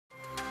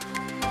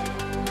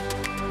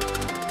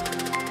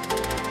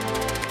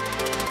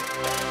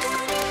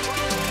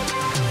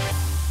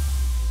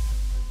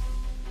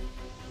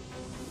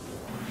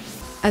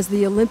As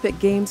the Olympic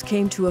Games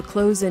came to a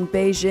close in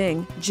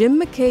Beijing, Jim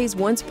McKay's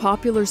once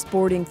popular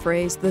sporting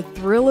phrase, "the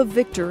thrill of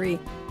victory,"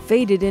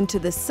 faded into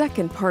the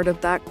second part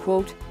of that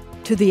quote,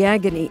 "to the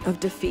agony of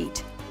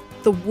defeat."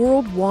 The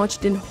world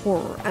watched in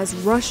horror as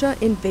Russia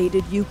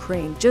invaded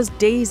Ukraine just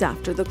days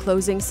after the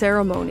closing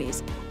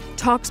ceremonies.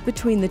 Talks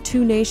between the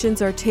two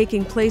nations are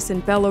taking place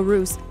in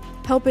Belarus,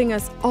 helping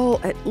us all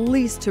at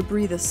least to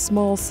breathe a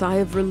small sigh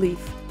of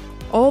relief.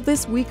 All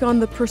this week on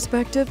The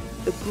Perspective,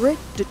 the grit,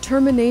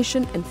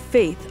 determination, and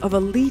faith of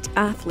elite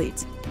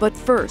athletes. But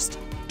first,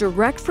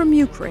 direct from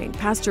Ukraine,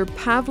 Pastor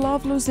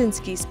Pavlov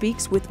Lozinski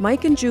speaks with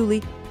Mike and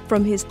Julie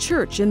from his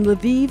church in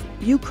Lviv,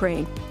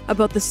 Ukraine,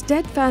 about the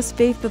steadfast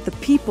faith of the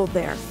people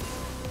there.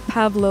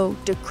 Pavlo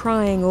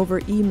decrying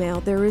over email,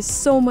 "There is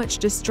so much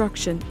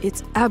destruction,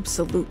 it's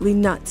absolutely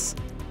nuts."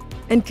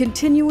 And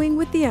continuing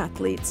with the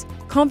athletes,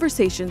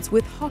 conversations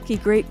with hockey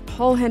great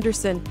Paul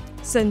Henderson,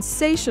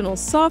 sensational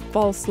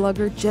softball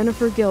slugger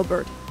Jennifer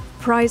Gilbert,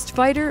 prized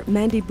fighter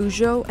Mandy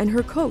Bujold, and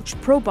her coach,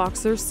 pro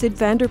boxer Sid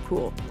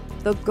Vanderpool,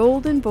 the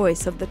golden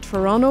voice of the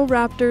Toronto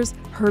Raptors,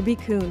 Herbie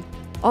Kuhn,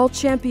 all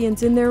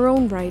champions in their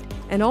own right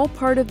and all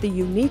part of the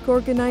unique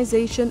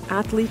organization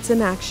Athletes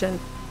in Action,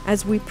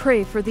 as we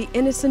pray for the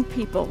innocent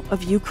people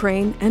of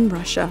Ukraine and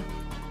Russia.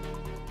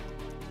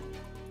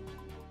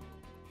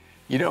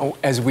 You know,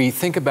 as we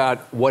think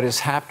about what is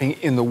happening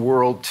in the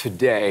world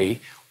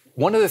today,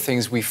 one of the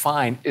things we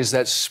find is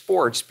that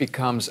sports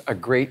becomes a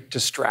great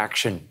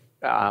distraction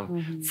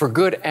for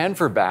good and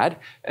for bad.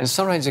 And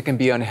sometimes it can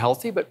be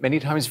unhealthy, but many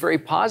times very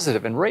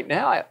positive. And right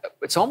now,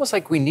 it's almost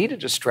like we need a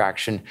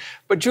distraction.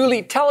 But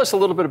Julie, tell us a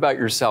little bit about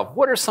yourself.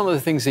 What are some of the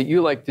things that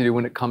you like to do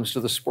when it comes to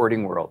the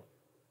sporting world?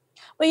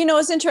 Well, you know,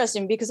 it's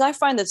interesting because I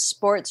find that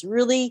sports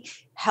really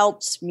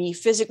helps me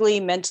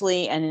physically,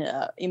 mentally, and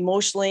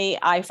emotionally.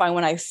 I find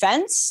when I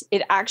fence,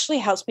 it actually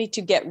helps me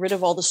to get rid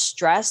of all the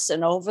stress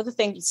and over the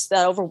things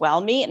that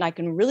overwhelm me. And I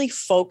can really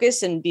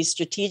focus and be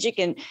strategic.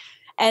 And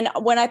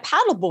when I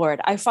paddleboard,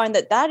 I find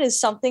that that is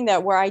something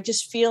that where I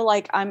just feel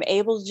like I'm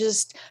able to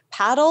just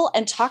paddle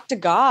and talk to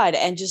God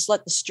and just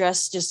let the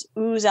stress just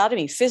ooze out of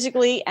me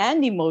physically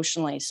and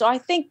emotionally. So I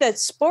think that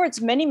sports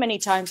many, many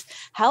times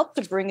help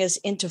to bring us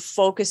into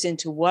focus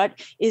into what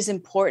is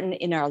important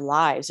in our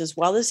lives, as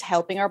well as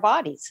helping our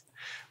bodies.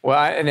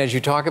 Well, and as you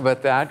talk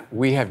about that,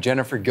 we have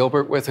Jennifer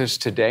Gilbert with us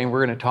today, and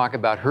we're going to talk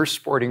about her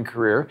sporting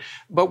career.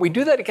 But we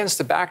do that against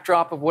the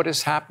backdrop of what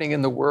is happening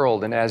in the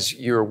world. And as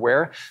you're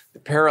aware, the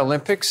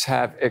Paralympics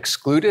have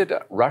excluded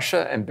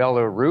Russia and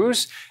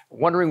Belarus.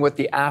 Wondering what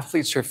the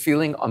athletes are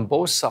feeling on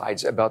both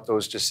sides about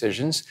those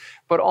decisions,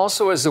 but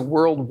also as the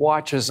world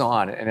watches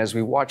on and as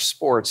we watch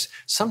sports,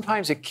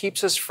 sometimes it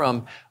keeps us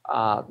from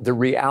the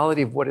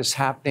reality of what is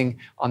happening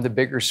on the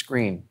bigger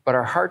screen. But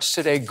our hearts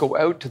today go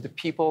out to the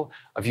people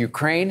of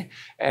Ukraine,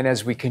 and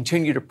as we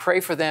continue to pray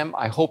for them,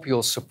 I hope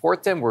you'll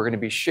support them. We're going to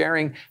be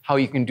sharing how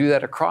you can do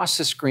that across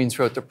the screen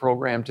throughout the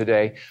program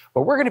today.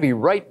 But we're going to be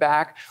right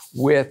back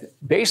with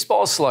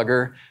baseball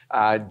slugger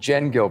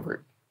Jen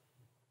Gilbert.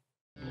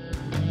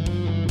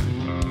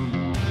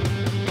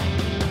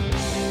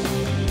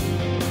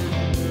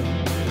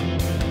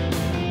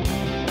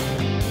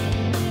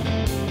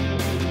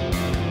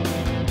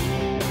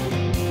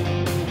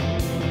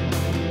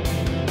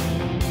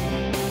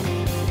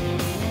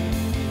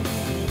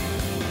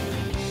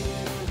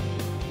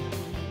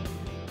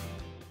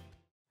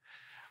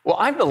 Well,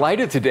 I'm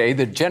delighted today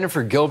that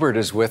Jennifer Gilbert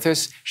is with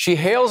us. She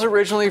hails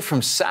originally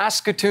from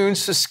Saskatoon,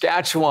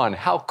 Saskatchewan.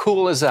 How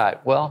cool is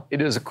that? Well,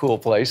 it is a cool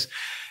place,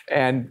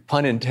 and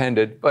pun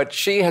intended, but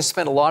she has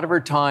spent a lot of her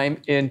time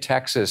in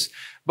Texas.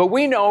 But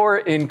we know her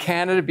in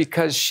Canada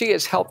because she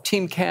has helped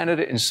Team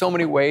Canada in so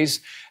many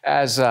ways.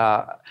 As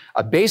a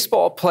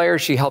baseball player,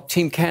 she helped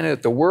Team Canada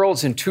at the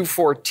Worlds in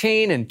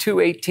 2014 and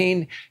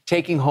 2018,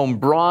 taking home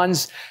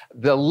bronze.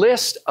 The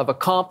list of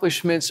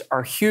accomplishments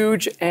are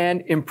huge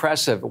and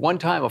impressive. At one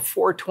time, a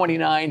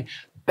 .429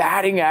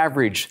 batting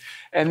average.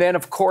 And then,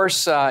 of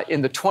course,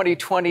 in the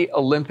 2020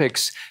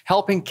 Olympics,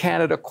 helping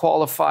Canada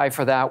qualify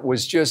for that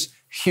was just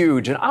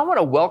huge. And I want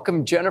to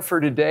welcome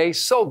Jennifer today.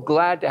 So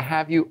glad to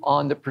have you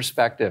on The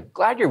Perspective.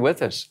 Glad you're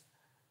with us.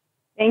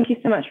 Thank you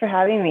so much for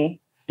having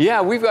me.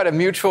 Yeah, we've got a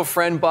mutual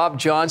friend, Bob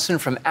Johnson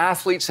from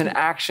Athletes in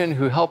Action,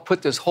 who helped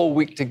put this whole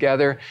week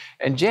together.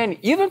 And Jen,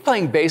 you've been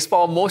playing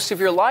baseball most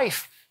of your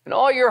life. And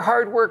all your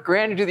hard work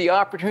granted you the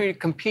opportunity to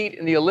compete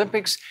in the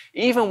Olympics,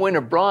 even win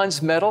a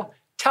bronze medal.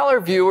 Tell our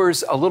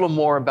viewers a little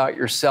more about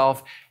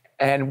yourself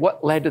and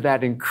what led to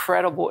that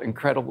incredible,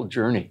 incredible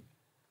journey.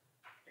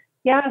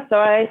 Yeah, so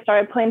I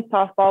started playing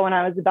softball when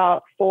I was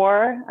about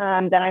 4.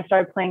 Then I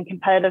started playing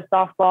competitive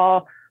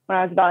softball when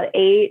I was about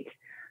 8.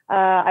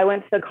 I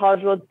went to the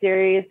College World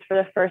Series for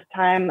the first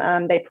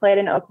time. They played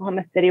in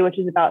Oklahoma City, which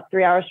is about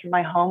 3 hours from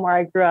my home where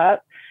I grew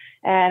up.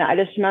 And I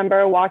just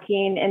remember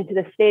walking into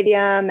the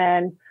stadium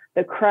and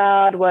the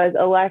crowd was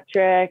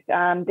electric.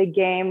 The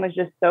game was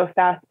just so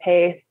fast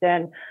paced,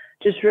 and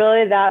just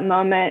really that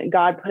moment,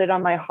 God put it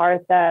on my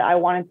heart that I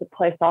wanted to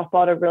play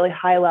softball at a really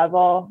high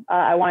level.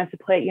 I wanted to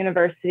play at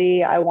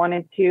university. I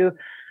wanted to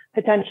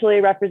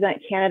potentially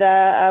represent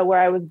Canada, where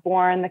I was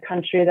born, the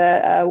country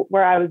that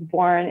where I was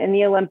born, in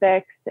the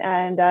Olympics.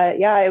 And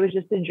yeah, it was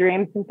just a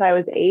dream since I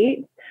was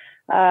 8.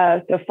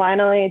 So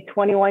finally,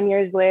 21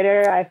 years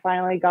later, I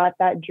finally got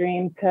that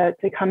dream to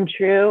come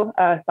true.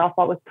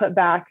 Softball was put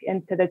back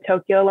into the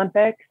Tokyo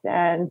Olympics.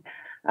 And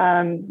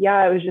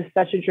yeah, it was just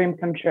such a dream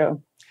come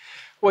true.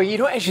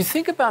 Well, as you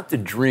think about the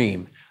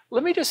dream,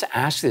 let me just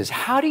ask this.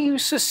 How do you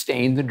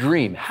sustain the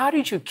dream? How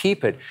did you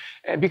keep it?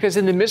 Because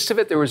in the midst of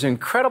it, there was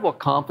incredible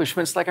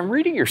accomplishments. Like, I'm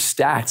reading your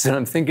stats and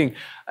I'm thinking,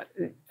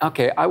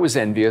 okay, I was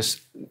envious.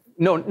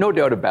 No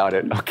doubt about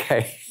it.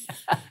 Okay.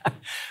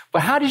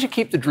 But how did you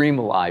keep the dream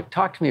alive?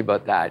 Talk to me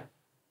about that.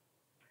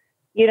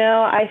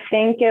 I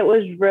think it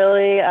was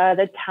really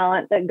the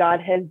talent that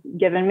God has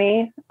given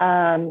me,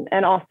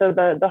 and also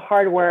the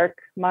hard work.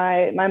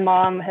 My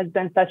mom has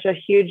been such a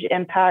huge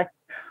impact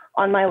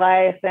on my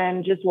life,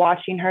 and just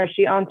watching her,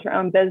 she owns her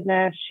own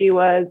business. She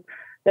was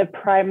the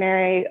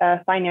primary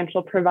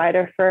financial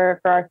provider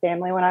for our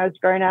family when I was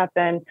growing up.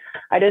 And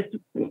I just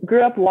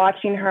grew up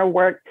watching her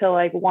work till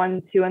like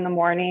 1, 2 in the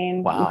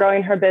morning, Wow.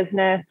 Growing her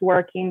business,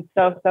 working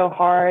so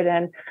hard.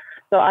 And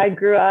so I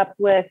grew up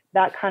with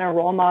that kind of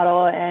role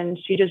model, and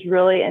she just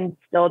really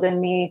instilled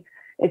in me,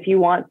 if you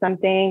want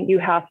something, you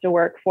have to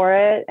work for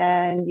it,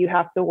 and you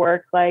have to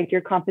work like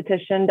your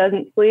competition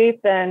doesn't sleep.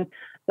 And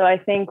so I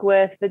think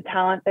with the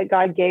talent that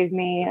God gave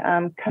me,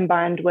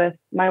 combined with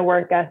my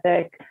work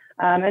ethic,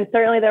 and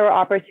certainly there were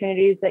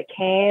opportunities that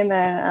came,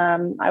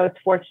 and I was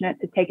fortunate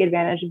to take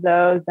advantage of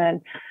those.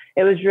 And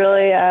it was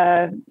really,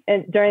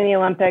 during the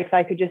Olympics,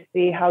 I could just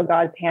see how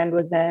God's hand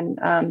was in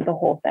the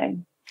whole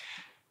thing.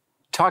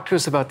 Talk to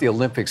us about the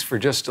Olympics for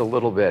just a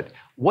little bit.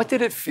 What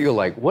did it feel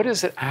like? What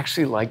is it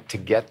actually like to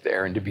get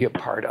there and to be a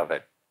part of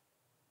it?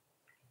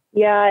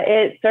 Yeah,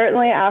 it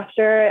certainly,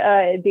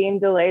 after it being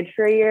delayed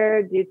for a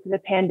year due to the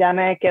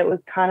pandemic, it was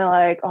kind of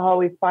like, oh,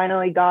 we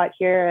finally got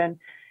here. And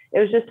it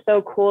was just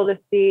so cool to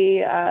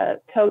see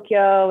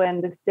Tokyo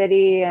and the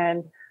city,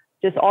 and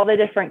just all the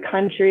different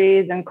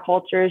countries and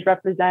cultures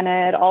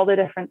represented, all the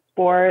different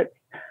sports.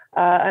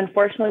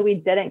 Unfortunately, we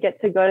didn't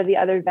get to go to the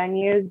other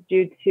venues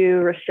due to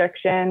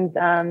restrictions,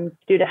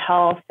 due to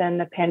health and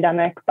the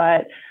pandemic,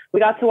 but we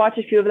got to watch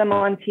a few of them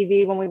on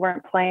TV when we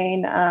weren't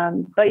playing.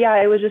 But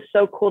yeah, it was just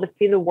so cool to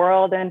see the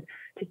world and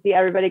to see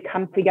everybody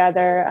come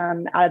together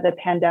out of the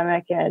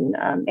pandemic and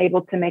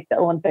able to make the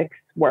Olympics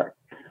work.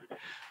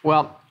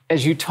 Well,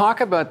 as you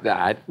talk about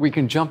that, we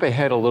can jump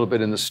ahead a little bit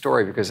in the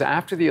story, because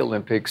after the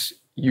Olympics,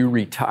 you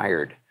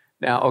retired.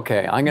 Now,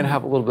 okay, I'm going to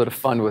have a little bit of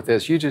fun with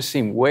this. You just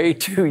seem way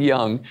too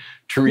young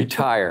to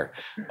retire.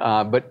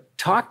 But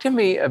talk to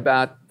me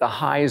about the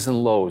highs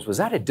and lows. Was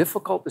that a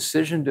difficult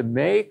decision to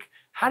make?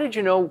 How did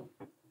you know,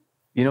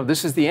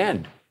 this is the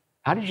end?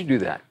 How did you do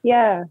that?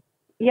 Yeah,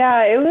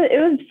 it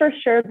was for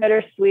sure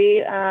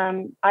bittersweet.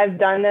 I've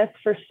done this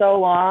for so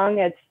long.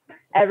 It's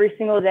every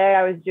single day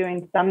I was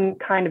doing some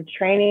kind of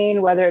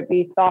training, whether it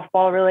be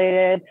softball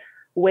related,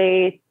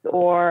 weights,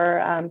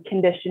 or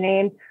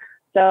conditioning.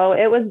 So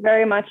it was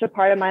very much a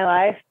part of my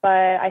life, but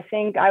I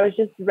think I was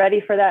just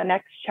ready for that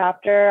next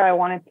chapter. I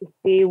wanted to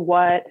see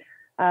what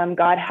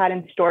God had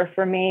in store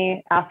for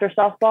me after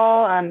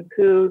softball,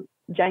 who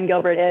Jen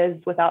Gilbert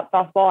is without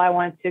softball. I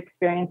wanted to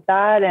experience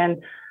that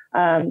and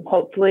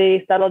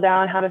hopefully settle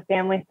down, have a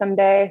family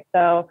someday.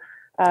 So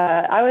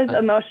I was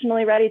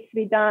emotionally ready to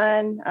be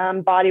done.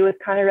 Body was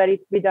kind of ready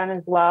to be done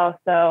as well.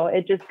 So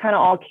it just kind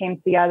of all came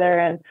together.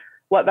 And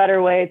what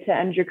better way to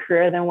end your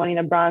career than winning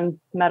a bronze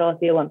medal at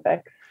the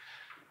Olympics?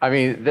 I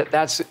mean,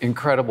 that's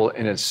incredible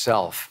in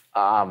itself.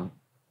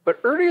 But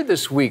earlier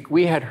this week,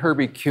 we had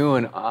Herbie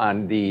Kuhn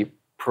on the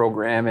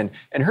program, and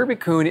Herbie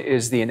Kuhn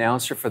is the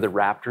announcer for the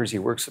Raptors. He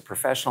works with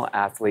professional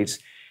athletes.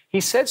 He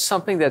said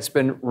something that's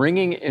been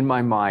ringing in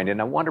my mind,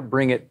 and I want to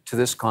bring it to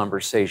this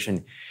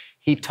conversation.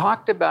 He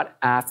talked about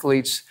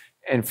athletes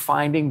and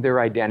finding their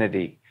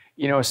identity.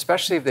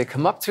 Especially if they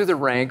come up through the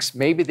ranks,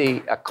 maybe they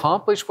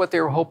accomplished what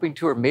they were hoping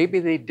to, or maybe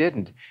they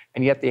didn't,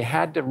 and yet they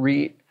have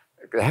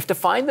to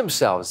find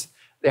themselves.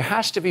 There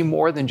has to be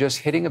more than just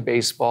hitting a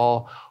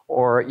baseball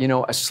or,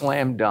 a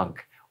slam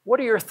dunk. What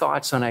are your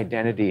thoughts on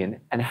identity,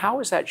 and how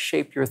has that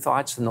shaped your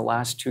thoughts in the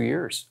last 2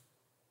 years?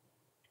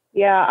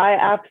 Yeah, I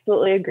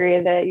absolutely agree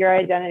that your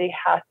identity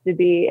has to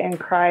be in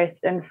Christ.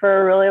 And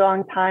for a really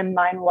long time,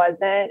 mine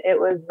wasn't. It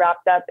was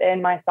wrapped up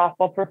in my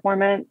softball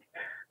performance.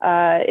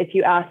 If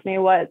you ask me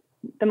what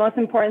the most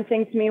important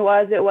thing to me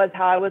was, it was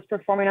how I was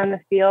performing on the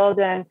field.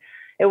 And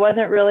it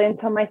wasn't really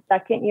until my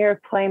second year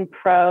of playing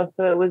pro,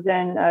 so it was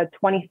in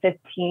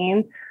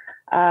 2015.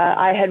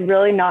 I had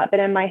really not been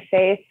in my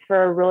faith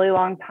for a really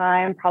long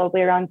time,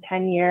 probably around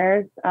 10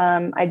 years.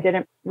 I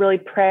didn't really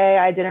pray.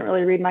 I didn't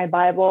really read my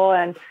Bible.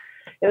 And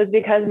it was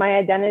because my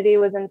identity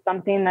was in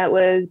something that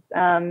was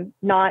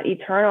not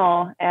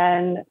eternal.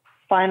 And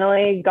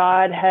finally,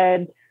 God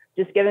had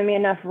just given me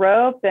enough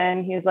rope,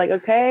 and he was like,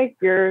 okay,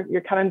 you're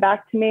coming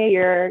back to me.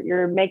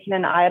 You're making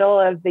an idol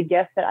of the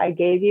gift that I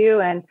gave you,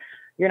 and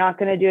you're not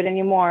going to do it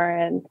anymore.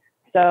 And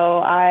So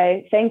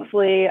I,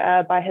 thankfully,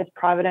 by his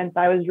providence,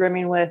 I was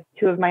rooming with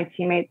two of my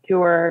teammates who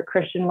were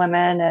Christian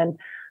women.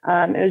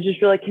 And it was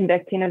just really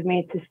convicting of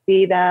me to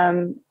see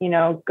them,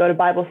 go to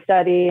Bible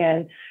study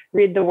and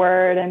read the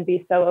word and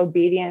be so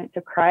obedient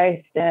to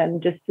Christ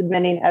and just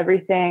submitting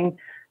everything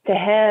to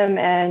him.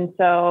 And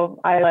so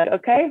I like,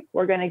 okay,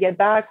 we're going to get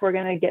back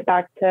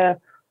to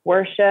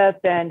worship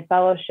and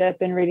fellowship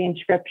and reading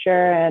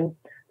scripture. And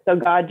so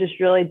God just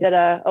really did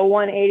a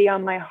 180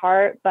 on my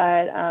heart, but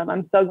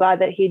I'm so glad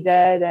that he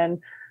did. And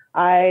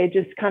I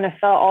just kind of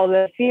felt all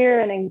the fear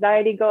and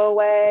anxiety go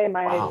away.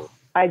 My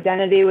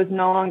identity was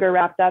no longer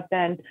wrapped up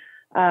in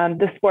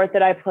the sport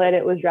that I played.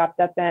 It was wrapped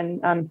up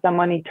in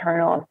someone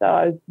eternal. So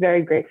I was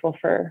very grateful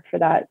for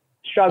that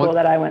struggle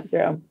that I went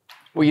through.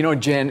 Well,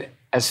 Jen,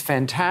 as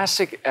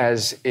fantastic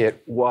as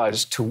it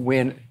was to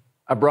win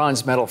a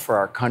bronze medal for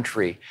our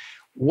country,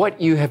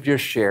 what you have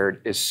just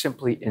shared is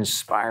simply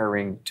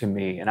inspiring to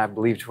me, and I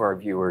believe to our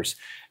viewers.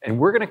 And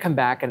we're going to come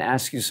back and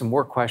ask you some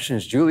more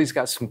questions. Julie's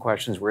got some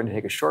questions. We're going to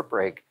take a short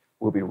break.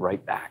 We'll be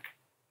right back.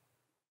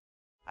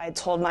 I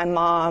told my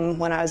mom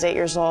when I was 8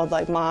 years old,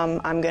 like, Mom,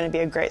 I'm going to be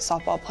a great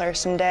softball player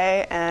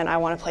someday, and I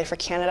want to play for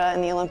Canada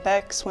in the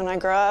Olympics when I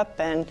grow up.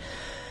 And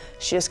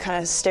she just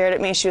kind of stared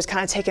at me. She was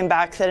kind of taken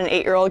back that an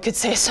 8-year-old could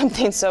say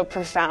something so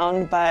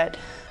profound, but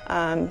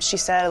she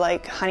said,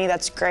 like, honey,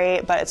 that's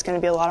great, but it's going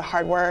to be a lot of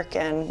hard work.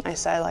 And I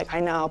said, like, I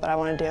know, but I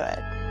want to do it.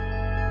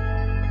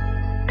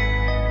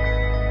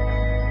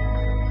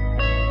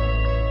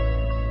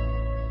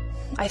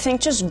 I think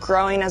just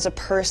growing as a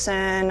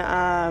person,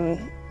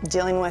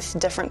 dealing with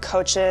different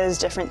coaches,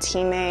 different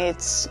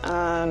teammates,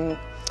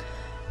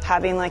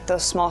 having like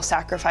those small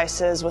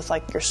sacrifices with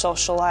like your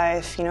social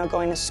life,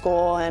 going to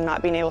school and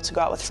not being able to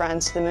go out with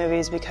friends to the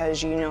movies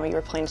because you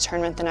were playing a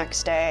tournament the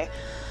next day.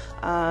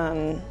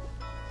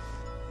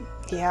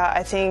 Yeah,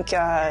 I think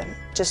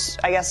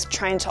just, I guess,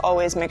 trying to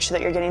always make sure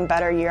that you're getting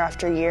better year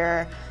after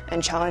year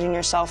and challenging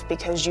yourself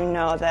because you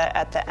know that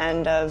at the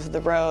end of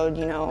the road,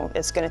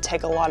 it's going to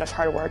take a lot of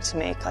hard work to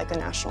make like the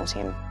national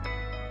team.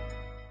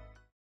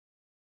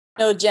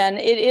 No, Jen,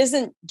 it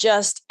isn't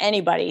just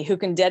anybody who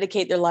can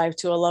dedicate their life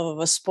to a love of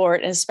a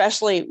sport, and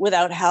especially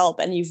without help.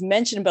 And you've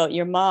mentioned about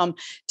your mom.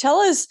 Tell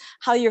us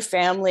how your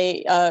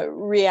family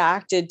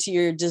reacted to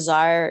your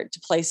desire to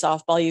play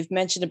softball. You've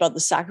mentioned about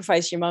the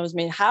sacrifice your mom has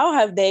made. How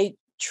have they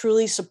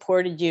truly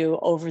supported you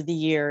over the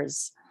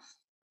years?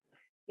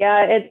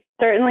 Yeah, it's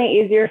certainly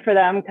easier for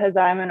them because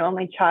I'm an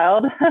only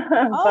child.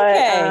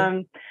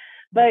 Okay.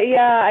 But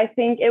yeah, I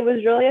think it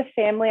was really a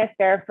family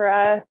affair for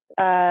us,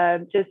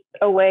 just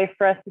a way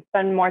for us to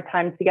spend more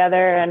time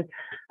together. And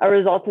a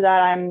result of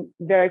that, I'm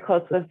very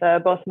close with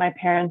both my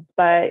parents,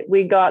 but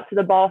we go out to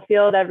the ball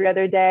field every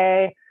other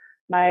day.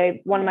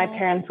 One of my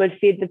parents would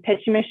feed the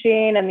pitching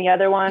machine and the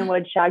other one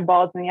would shag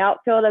balls in the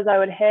outfield as I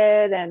would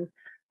hit. And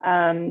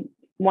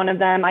one of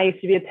them, I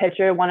used to be a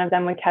pitcher, one of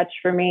them would catch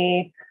for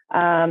me.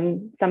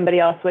 Somebody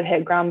else would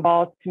hit ground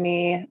balls to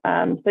me.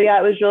 So yeah,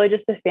 it was really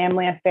just a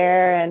family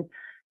affair, and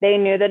they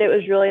knew that it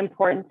was really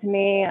important to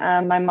me.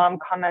 My mom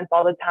comments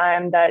all the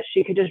time that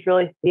she could just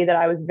really see that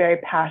I was very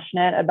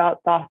passionate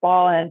about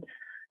softball.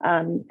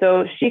 And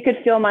so she could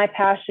feel my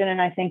passion. And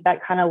I think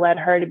that kind of led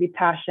her to be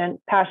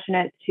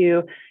passionate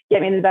to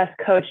get me the best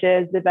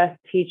coaches, the best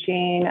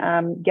teaching,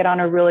 get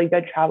on a really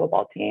good travel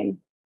ball team.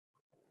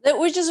 That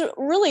was just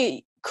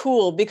really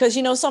cool because,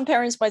 some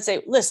parents might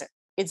say, listen,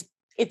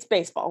 it's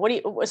baseball.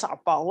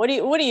 Softball? What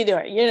are you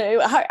doing?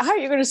 How are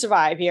you going to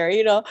survive here? Are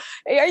you going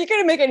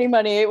to make any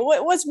money?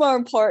 What's more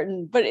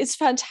important? But it's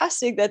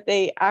fantastic that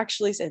they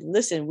actually said,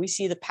 listen, we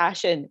see the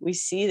passion. We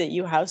see that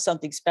you have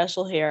something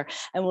special here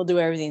and we'll do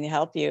everything to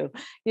help you.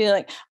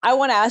 I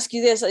want to ask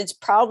you this. It's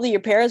probably your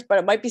parents, but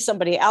it might be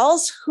somebody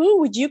else. Who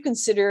would you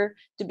consider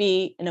to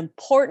be an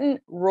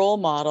important role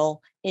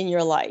model in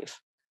your life?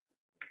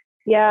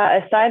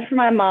 Yeah, aside from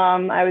my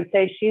mom, I would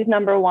say she's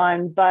number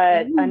one,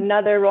 but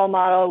another role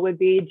model would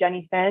be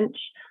Jenny Finch.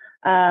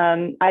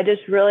 I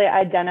just really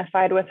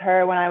identified with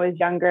her when I was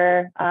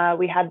younger.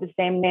 We had the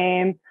same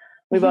name.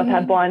 We both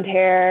had blonde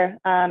hair.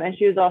 And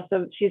she's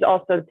also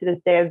to this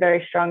day a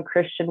very strong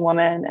Christian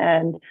woman.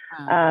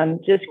 And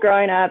just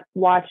growing up,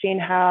 watching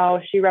how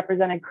she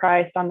represented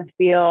Christ on the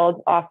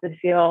field, off the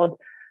field,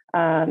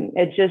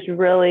 it just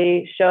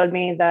really showed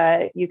me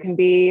that you can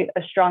be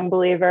a strong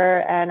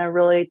believer and a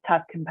really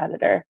tough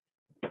competitor.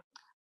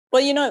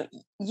 Well,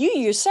 you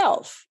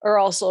yourself are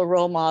also a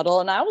role model.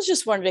 And I was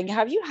just wondering,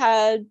 have you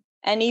had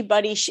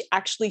anybody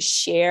actually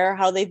share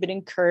how they've been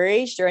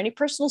encouraged or any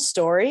personal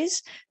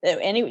stories?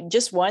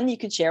 Just one you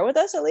could share with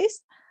us at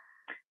least?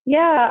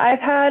 Yeah,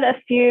 I've had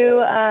a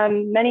few,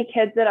 many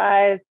kids that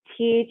I've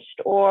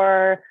teached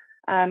or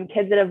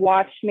kids that have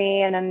watched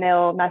me and then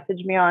they'll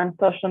message me on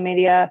social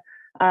media.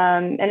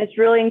 And it's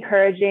really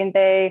encouraging.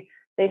 They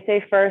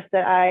say first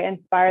that I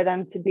inspire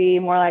them to be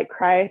more like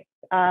Christ,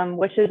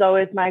 which is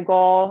always my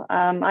goal.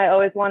 I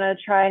always want to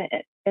try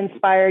and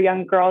inspire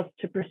young girls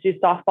to pursue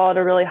softball at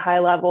a really high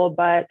level,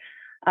 but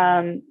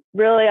I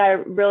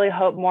really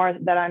hope more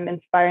that I'm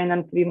inspiring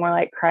them to be more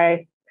like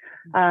Christ.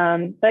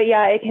 But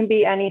yeah, it can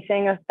be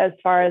anything as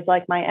far as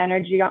like my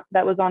energy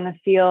that was on the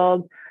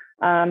field,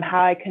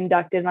 how I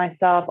conducted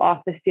myself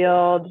off the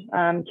field.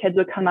 Kids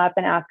would come up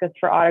and ask us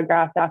for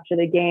autographs after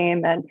the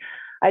game. And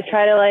I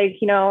try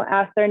to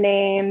ask their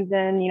names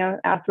and,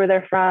 ask where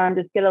they're from,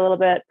 just get a little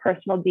bit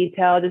personal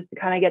detail, just to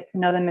kind of get to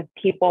know them as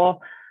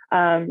people,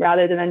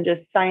 rather than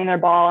just signing their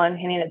ball and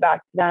handing it back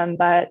to them.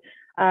 But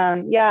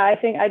yeah, I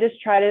think I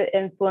just try to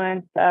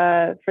influence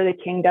for the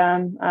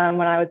kingdom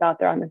when I was out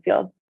there on the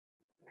field.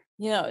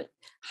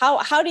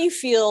 How do you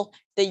feel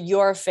that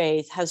your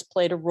faith has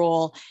played a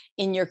role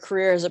in your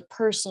career as a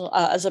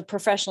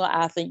professional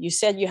athlete? You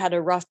said you had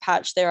a rough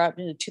patch there up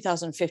into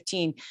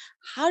 2015.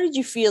 How did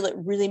you feel it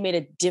really made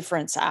a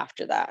difference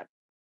after that?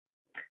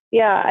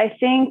 Yeah, I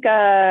think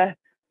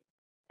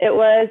it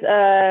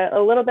was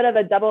a little bit of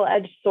a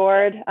double-edged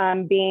sword,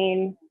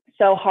 being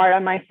so hard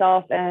on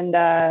myself and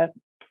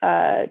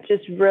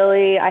just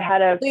really, I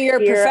had a. So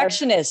you're a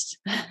perfectionist.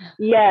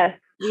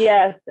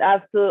 Yes,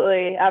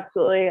 absolutely.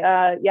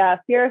 Yeah,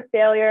 fear of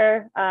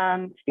failure,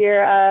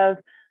 fear of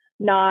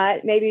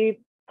not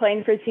maybe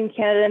playing for Team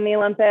Canada in the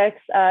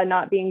Olympics,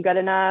 not being good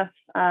enough,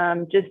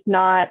 just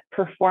not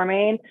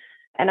performing.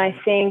 And I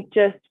think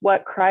just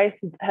what Christ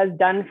has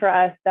done for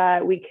us,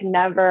 that we can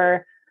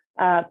never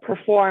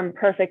perform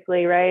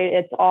perfectly, right?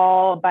 It's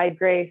all by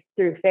grace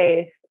through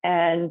faith.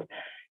 And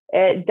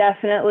it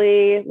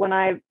definitely, when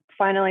I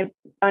finally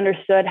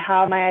understood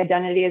how my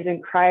identity is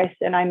in Christ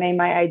and I made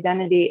my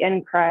identity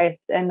in Christ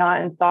and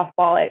not in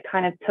softball, it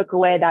kind of took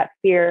away that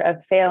fear of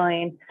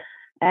failing.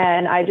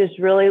 And I just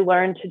really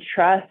learned to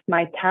trust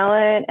my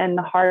talent and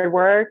the hard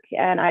work.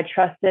 And I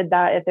trusted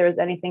that if there was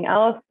anything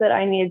else that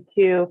I needed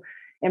to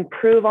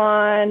improve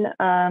on,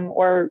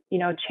 or,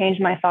 change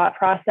my thought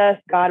process,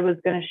 God was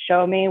going to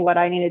show me what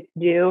I needed to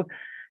do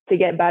to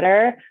get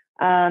better.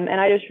 And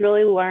I just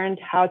really learned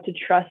how to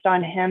trust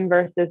on him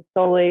versus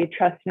solely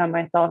trusting on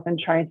myself and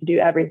trying to do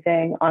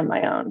everything on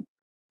my own.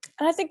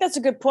 And I think that's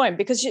a good point,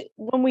 because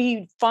when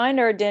we find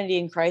our identity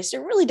in Christ, it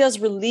really does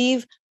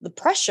relieve the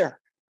pressure.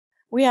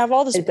 We have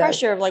all this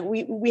pressure of like,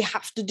 we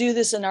have to do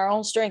this in our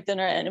own strength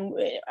and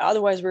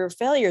otherwise we're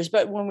failures.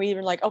 But when we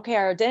were like, okay,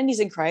 our identity's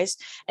in Christ.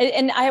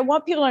 And I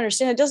want people to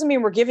understand, it doesn't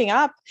mean we're giving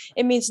up.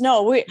 It means,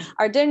 no,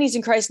 our identity's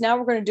in Christ. Now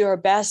we're going to do our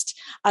best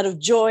out of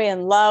joy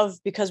and love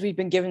because we've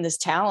been given this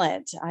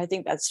talent. I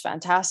think that's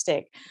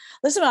fantastic.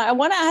 Listen, I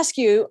want to ask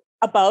you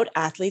about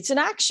Athletes in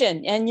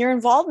Action and your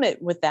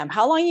involvement with them.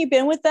 How long have you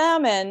been with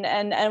them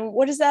and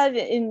what does that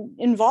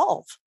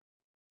involve?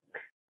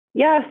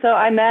 Yeah, so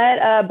I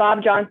met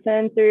Bob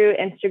Johnson through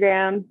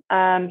Instagram.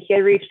 He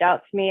had reached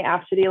out to me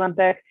after the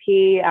Olympics.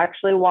 He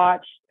actually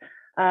watched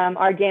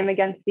our game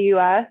against the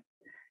U.S.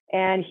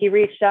 and he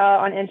reached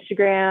out on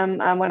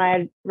Instagram when I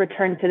had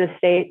returned to the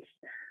States.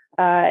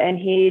 And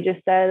he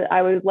just said,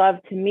 I would love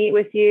to meet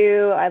with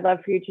you. I'd love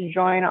for you to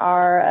join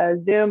our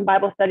Zoom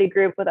Bible study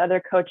group with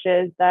other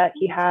coaches that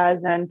he has.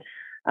 And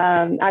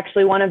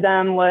actually, one of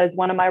them was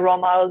one of my role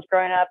models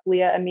growing up,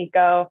 Leah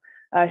Amico.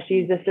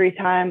 She's a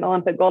 3-time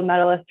Olympic gold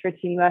medalist for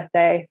Team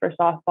USA for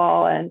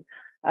softball,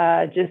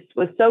 and just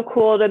was so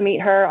cool to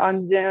meet her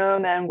on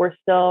Zoom, and we're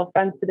still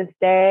friends to this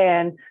day.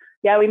 And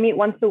yeah, we meet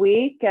once a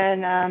week,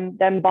 and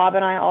then Bob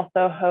and I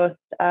also host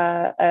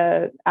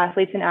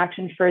Athletes in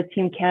Action for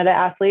Team Canada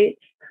athletes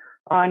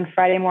on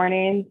Friday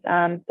mornings.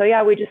 So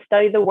yeah, we just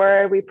study the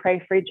Word, we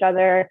pray for each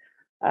other.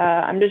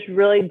 I'm just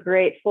really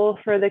grateful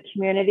for the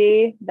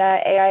community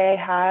that AIA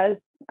has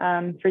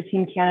for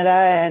Team Canada,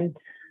 and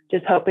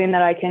just hoping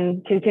that I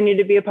can continue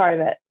to be a part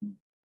of it.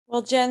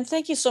 Well, Jen,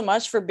 thank you so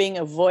much for being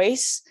a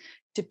voice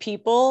to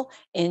people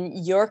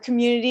in your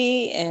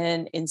community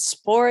and in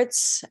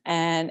sports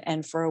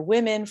and for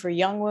women, for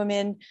young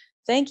women.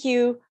 Thank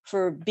you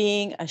for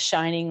being a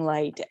shining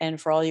light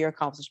and for all your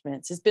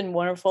accomplishments. It's been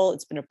wonderful.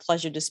 It's been a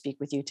pleasure to speak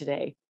with you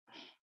today.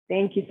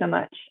 Thank you so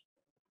much.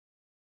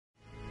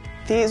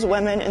 These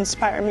women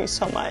inspire me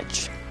so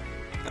much.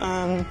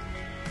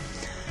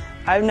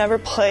 I've never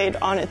played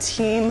on a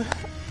team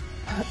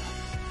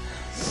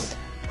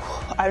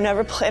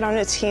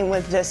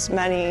with this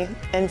many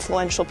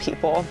influential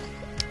people,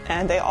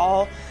 and they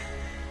all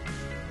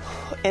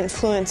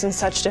influence in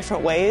such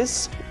different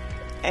ways,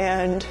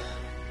 and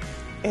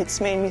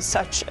it's made me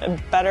such a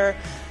better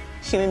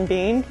human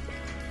being.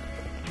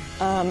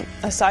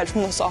 Aside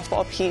from the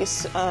softball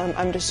piece,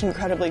 I'm just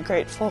incredibly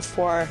grateful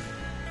for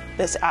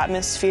this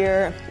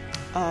atmosphere,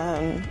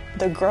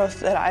 the growth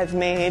that I've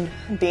made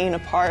being a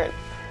part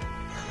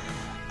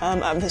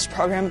of this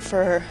program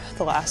for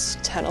the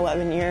last 10,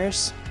 11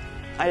 years.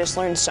 I just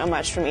learned so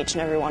much from each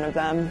and every one of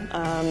them.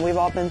 We've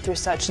all been through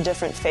such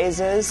different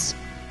phases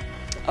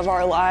of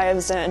our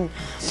lives, and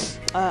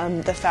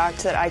the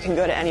fact that I can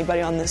go to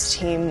anybody on this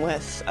team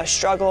with a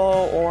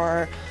struggle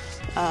or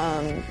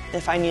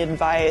if I need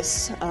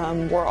advice,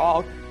 we're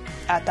all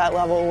at that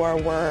level where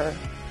we're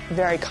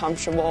very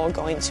comfortable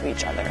going to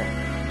each other.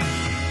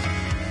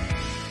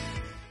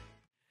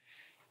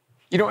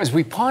 You know, as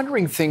we're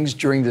pondering things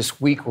during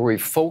this week where we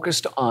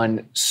focused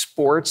on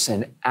sports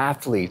and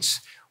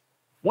athletes,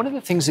 one of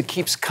the things that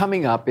keeps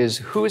coming up is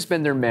who has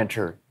been their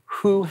mentor,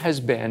 who has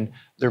been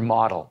their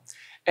model.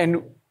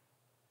 And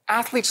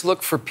athletes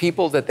look for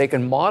people that they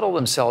can model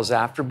themselves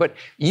after, but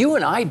you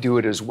and I do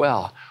it as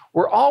well.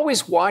 We're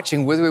always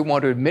watching, whether we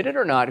want to admit it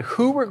or not,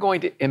 who we're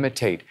going to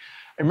imitate.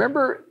 I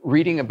remember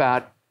reading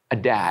about a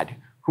dad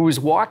who was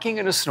walking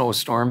in a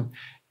snowstorm,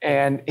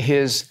 and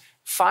his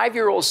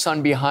 5-year-old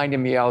son behind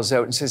him yells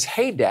out and says,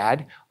 "Hey,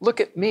 Dad, look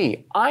at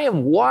me. I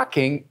am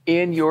walking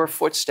in your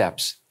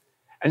footsteps."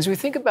 And as we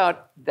think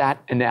about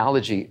that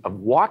analogy of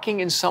walking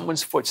in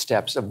someone's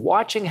footsteps, of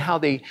watching how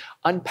they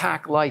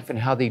unpack life and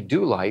how they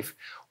do life,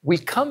 we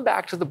come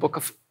back to the book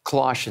of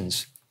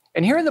Colossians.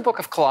 And here in the book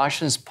of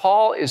Colossians,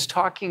 Paul is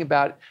talking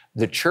about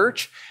the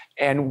church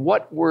and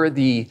what were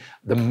the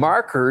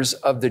markers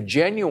of the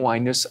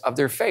genuineness of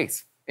their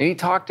faith. And he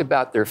talked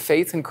about their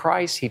faith in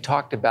Christ. He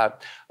talked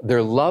about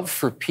their love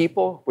for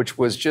people, which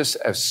was just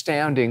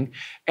astounding.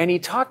 And he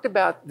talked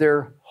about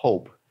their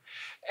hope.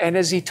 And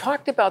as he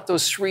talked about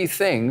those three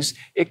things,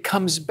 it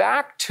comes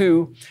back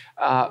to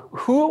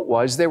who it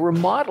was they were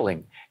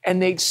modeling.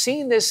 And they'd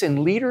seen this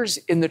in leaders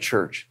in the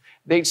church.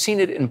 They'd seen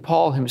it in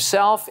Paul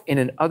himself and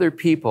in other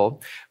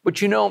people.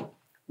 But you know,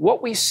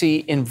 what we see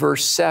in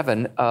verse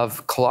 7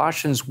 of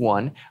Colossians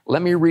 1,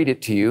 let me read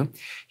it to you.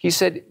 He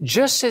said,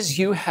 just as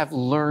you have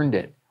learned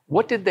it.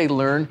 What did they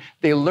learn?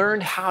 They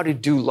learned how to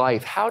do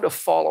life, how to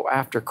follow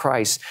after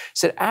Christ. He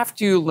said,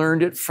 after you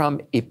learned it from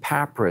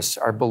Epaphras,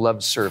 our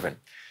beloved servant.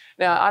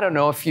 Now, I don't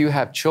know if you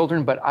have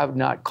children, but I would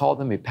not call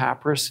them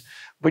Epaphras.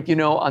 But you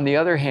know, on the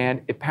other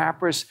hand,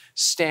 Epaphras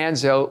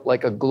stands out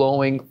like a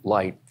glowing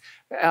light.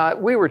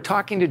 We were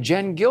talking to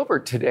Jen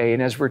Gilbert today,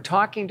 and as we're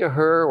talking to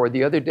her, or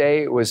the other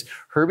day, it was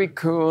Herbie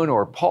Kuhn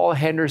or Paul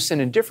Henderson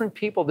and different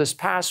people this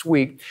past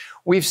week,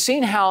 we've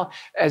seen how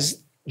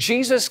as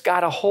Jesus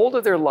got a hold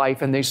of their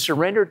life and they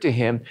surrendered to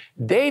him,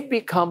 they've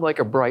become like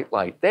a bright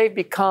light. They've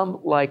become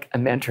like a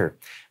mentor.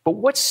 But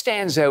what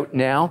stands out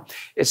now,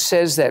 it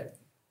says that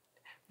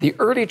the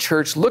early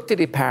church looked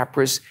at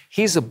Epaphras.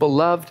 He's a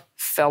beloved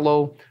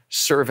fellow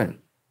servant.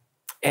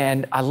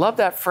 And I love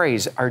that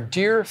phrase, our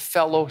dear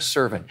fellow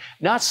servant.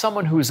 Not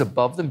someone who's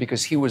above them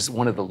because he was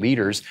one of the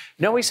leaders.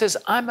 No, he says,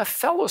 I'm a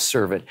fellow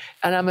servant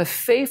and I'm a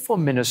faithful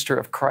minister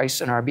of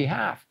Christ on our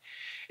behalf.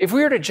 If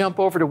we were to jump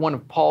over to one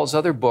of Paul's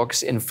other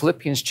books in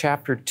Philippians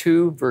chapter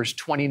 2, verse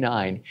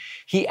 29,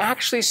 he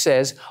actually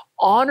says,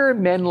 honor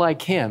men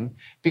like him,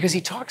 because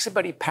he talks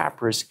about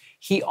Epaphras.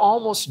 He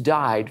almost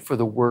died for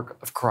the work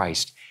of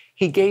Christ.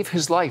 He gave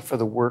his life for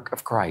the work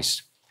of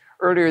Christ.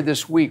 Earlier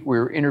this week, we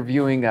were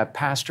interviewing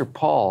Pastor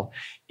Paul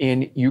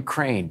in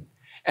Ukraine.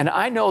 And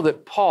I know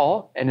that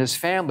Paul and his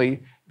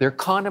family, they're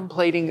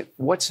contemplating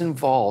what's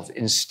involved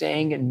in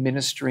staying and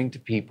ministering to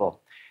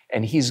people.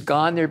 And he's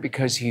gone there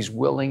because he's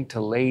willing to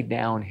lay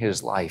down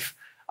his life.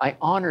 I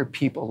honor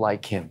people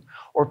like him.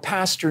 Or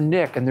Pastor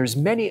Nick, and there's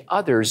many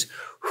others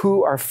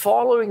who are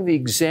following the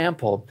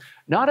example,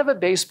 not of a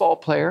baseball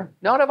player,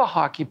 not of a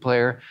hockey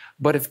player,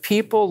 but of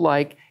people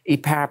like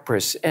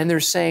Epaphras. And they're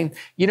saying,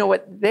 you know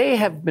what? They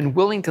have been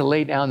willing to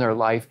lay down their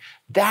life.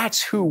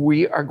 That's who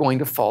we are going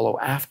to follow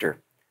after.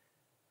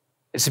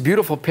 It's a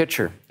beautiful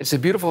picture. It's a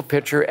beautiful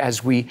picture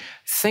as we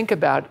think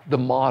about the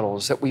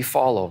models that we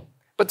follow.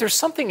 But there's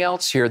something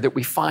else here that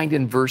we find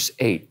in verse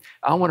 8.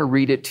 I want to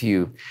read it to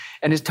you.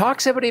 And it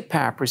talks about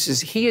Epaphras,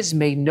 says, he has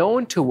made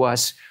known to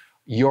us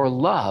your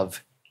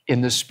love in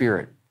the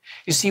Spirit.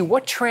 You see,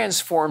 what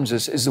transforms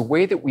us is the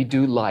way that we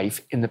do life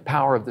in the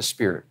power of the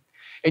Spirit.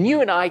 And you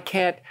and I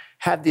can't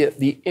have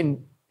the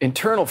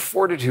internal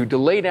fortitude to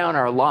lay down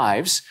our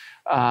lives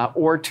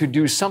or to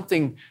do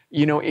something,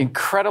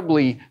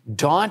 incredibly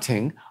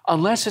daunting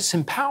unless it's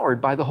empowered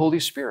by the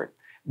Holy Spirit.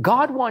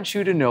 God wants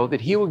you to know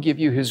that he will give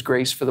you his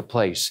grace for the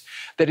place,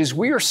 that as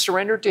we are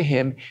surrendered to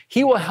him,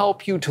 he will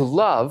help you to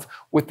love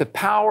with the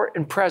power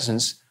and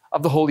presence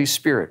of the Holy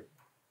Spirit.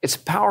 It's a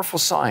powerful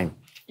sign.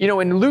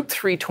 In Luke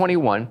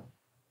 3:21,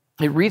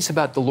 it reads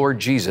about the Lord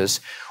Jesus.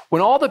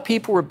 When all the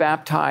people were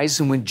baptized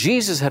and when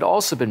Jesus had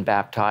also been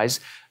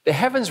baptized, the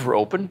heavens were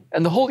opened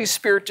and the Holy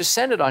Spirit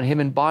descended on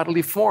him in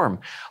bodily form,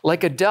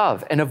 like a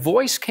dove, and a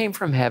voice came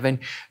from heaven,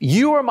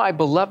 you are my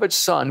beloved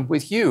Son,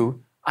 with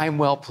you I am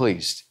well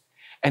pleased.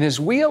 And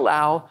as we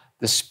allow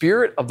the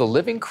Spirit of the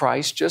living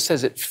Christ, just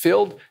as it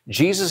filled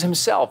Jesus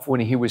himself when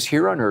he was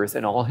here on earth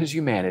in all his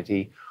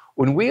humanity,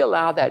 when we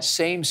allow that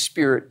same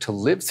Spirit to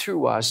live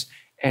through us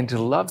and to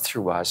love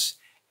through us,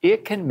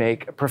 it can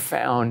make a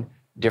profound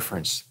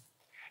difference.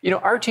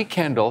 R.T.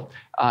 Kendall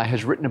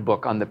has written a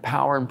book on the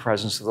power and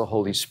presence of the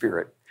Holy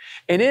Spirit.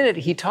 And in it,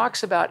 he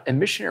talks about a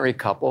missionary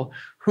couple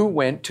who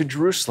went to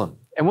Jerusalem.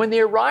 And when they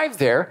arrived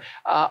there,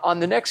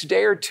 on the next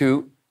day or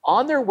two,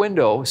 on their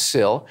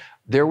windowsill,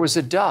 there was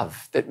a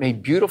dove that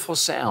made beautiful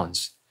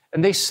sounds.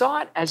 And they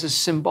saw it as a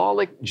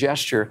symbolic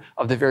gesture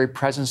of the very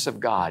presence of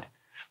God.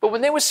 But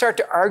when they would start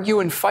to argue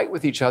and fight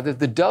with each other,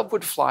 the dove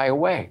would fly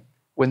away.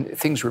 When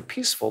things were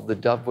peaceful, the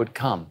dove would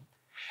come.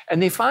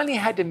 And they finally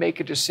had to make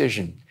a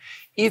decision.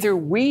 Either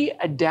we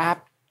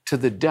adapt to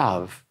the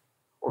dove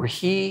or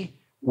he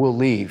will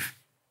leave.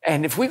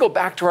 And if we go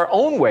back to our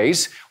own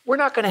ways, we're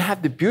not going to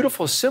have the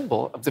beautiful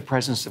symbol of the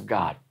presence of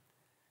God.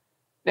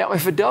 Now,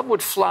 if a dove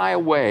would fly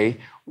away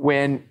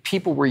when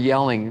people were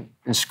yelling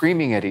and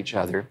screaming at each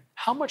other,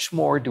 how much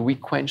more do we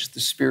quench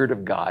the Spirit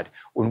of God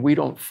when we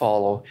don't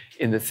follow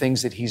in the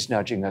things that He's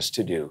nudging us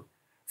to do?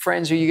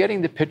 Friends, are you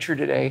getting the picture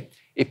today?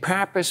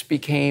 Epaphras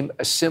became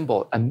a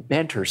symbol, a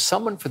mentor,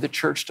 someone for the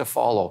church to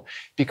follow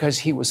because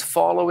he was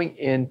following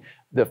in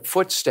the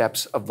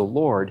footsteps of the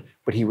Lord,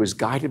 but he was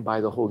guided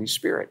by the Holy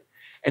Spirit.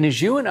 And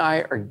as you and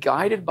I are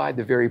guided by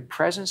the very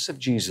presence of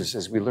Jesus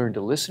as we learn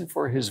to listen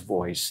for His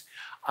voice,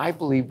 I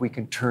believe we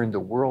can turn the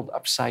world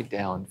upside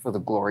down for the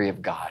glory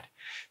of God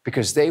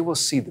because they will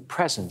see the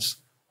presence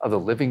of the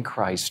living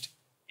Christ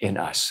in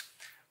us.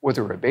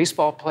 Whether we're a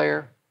baseball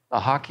player,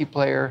 a hockey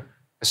player,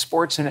 a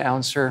sports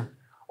announcer,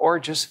 or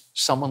just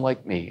someone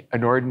like me,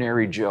 an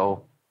ordinary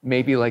Joe,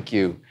 maybe like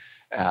you,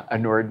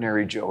 an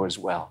ordinary Joe as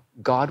well.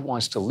 God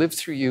wants to live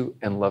through you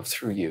and love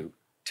through you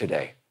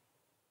today.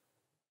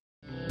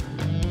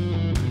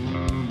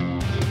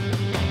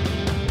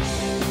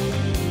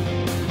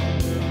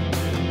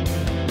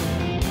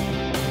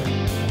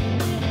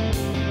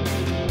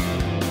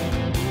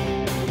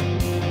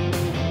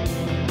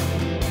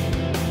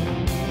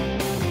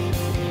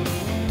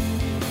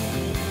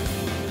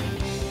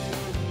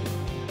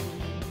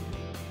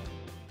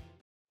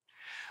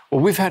 Well,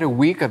 we've had a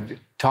week of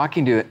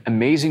talking to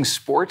amazing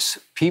sports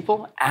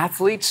people,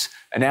 athletes,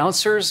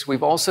 announcers.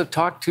 We've also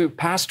talked to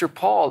Pastor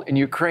Paul in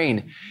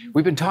Ukraine.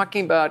 We've been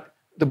talking about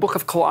the book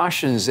of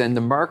Colossians and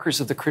the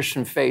markers of the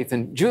Christian faith.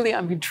 And Julie,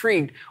 I'm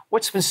intrigued.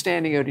 What's been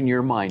standing out in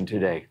your mind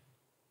today?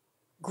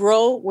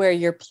 Grow where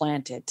you're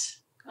planted.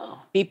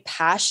 Oh. Be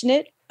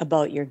passionate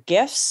about your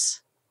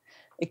gifts.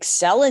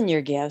 Excel in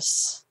your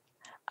gifts,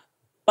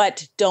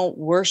 but don't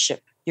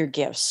worship your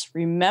gifts.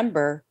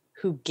 Remember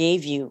who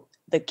gave you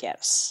the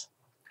gifts.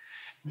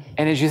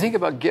 And as you think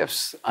about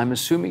gifts, I'm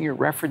assuming you're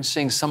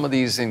referencing some of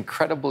these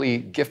incredibly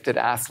gifted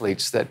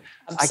athletes that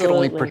Absolutely. I could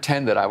only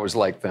pretend that I was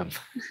like them.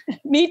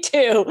 Me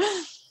too.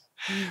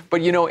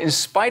 But you know, in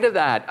spite of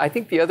that, I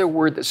think the other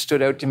word that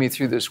stood out to me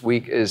through this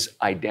week is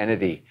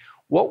identity.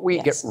 What we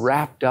get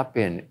wrapped up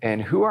in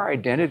and who our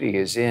identity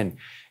is in.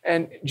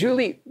 And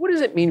Julie, what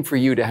does it mean for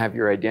you to have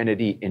your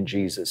identity in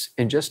Jesus?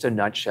 In just a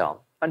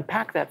nutshell,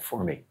 unpack that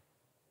for me.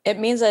 It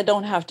means I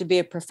don't have to be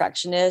a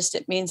perfectionist.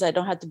 It means I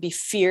don't have to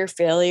fear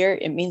failure.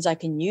 It means I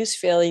can use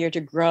failure to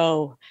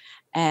grow,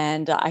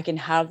 and I can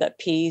have that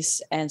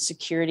peace and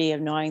security of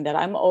knowing that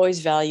I'm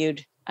always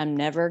valued. I'm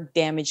never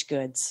damaged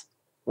goods.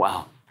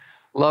 Wow.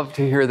 Love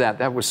to hear that.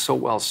 That was so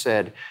well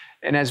said.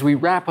 And as we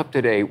wrap up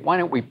today, why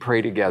don't we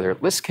pray together?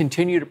 Let's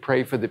continue to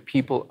pray for the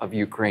people of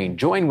Ukraine.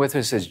 Join with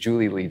us as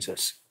Julie leads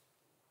us.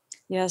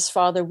 Yes,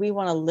 Father, we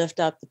want to lift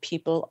up the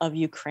people of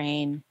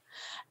Ukraine.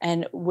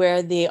 And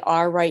where they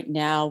are right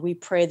now, we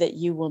pray that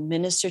you will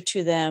minister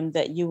to them,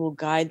 that you will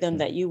guide them,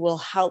 that you will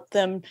help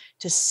them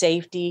to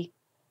safety.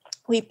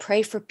 We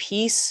pray for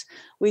peace.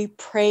 We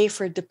pray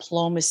for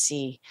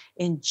diplomacy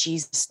in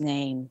Jesus'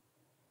 name.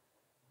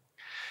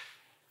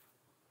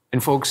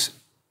 And folks,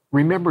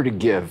 remember to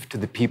give to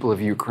the people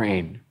of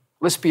Ukraine.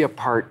 Let's be a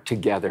part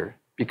together,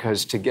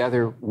 because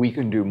together we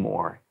can do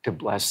more to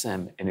bless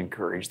them and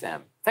encourage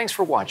them. Thanks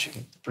for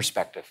watching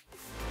Perspective.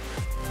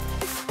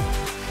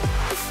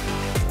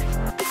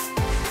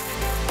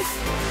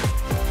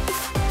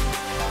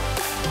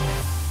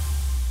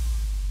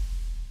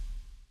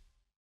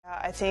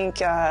 I think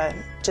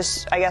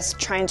just, I guess,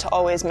 trying to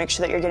always make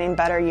sure that you're getting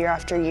better year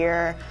after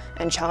year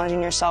and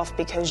challenging yourself,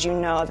 because you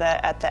know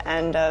that at the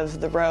end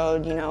of the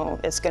road, you know,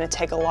 it's going to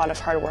take a lot of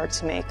hard work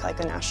to make like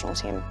a national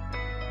team.